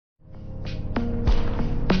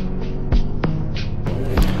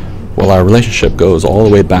Well, our relationship goes all the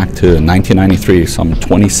way back to 1993, some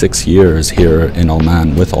 26 years here in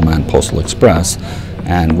Oman with Oman Postal Express,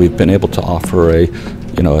 and we've been able to offer a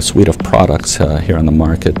suite of products here in the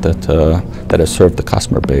market that has served the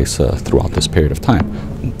customer base throughout this period of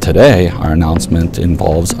time. Today, our announcement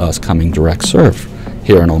involves us coming direct serve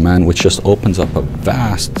here in Oman, which just opens up a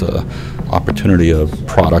vast opportunity of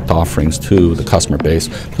product offerings to the customer base,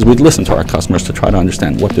 because we listen to our customers to try to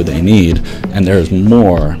understand what do they need, and there is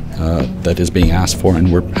more that is being asked for,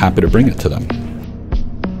 and we're happy to bring it to them.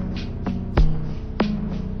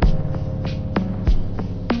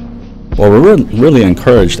 Well, we're really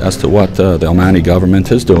encouraged as to what the Omani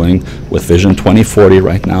government is doing with Vision 2040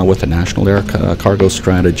 right now, with the National Air Cargo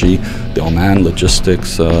Strategy, the Oman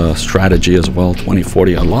Logistics Strategy as well,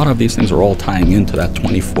 2040. A lot of these things are all tying into that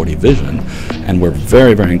 2040 vision, and we're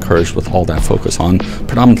very, very encouraged with all that focus on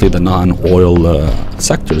predominantly the non-oil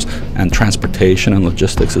sectors, and transportation and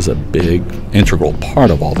logistics is a big integral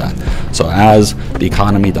part of all that. So as the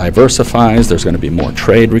economy diversifies, there's going to be more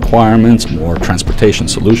trade requirements, more transportation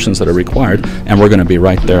solutions that are required, and we're going to be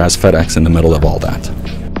right there as FedEx in the middle of all that.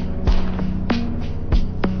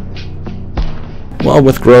 Well,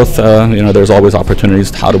 with growth, there's always opportunities.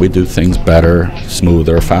 How do we do things better,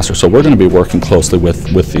 smoother, faster? So we're going to be working closely with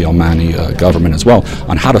the Omani government as well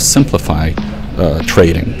on how to simplify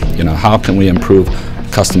trading. How can we improve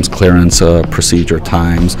customs clearance procedure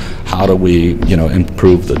times? How do we,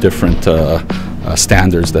 improve the different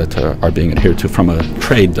standards that are being adhered to from a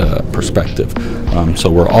trade perspective?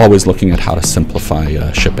 So we're always looking at how to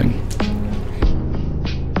simplify shipping.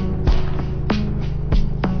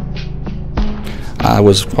 I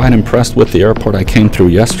was quite impressed with the airport I came through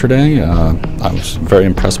yesterday. I was very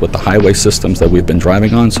impressed with the highway systems that we've been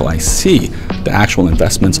driving on, so I see the actual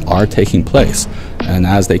investments are taking place, and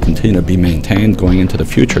as they continue to be maintained going into the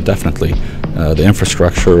future, definitely the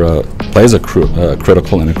infrastructure plays a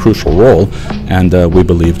critical and a crucial role, and we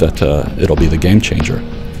believe that it'll be the game changer.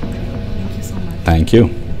 Thank you so much. Thank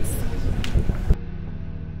you.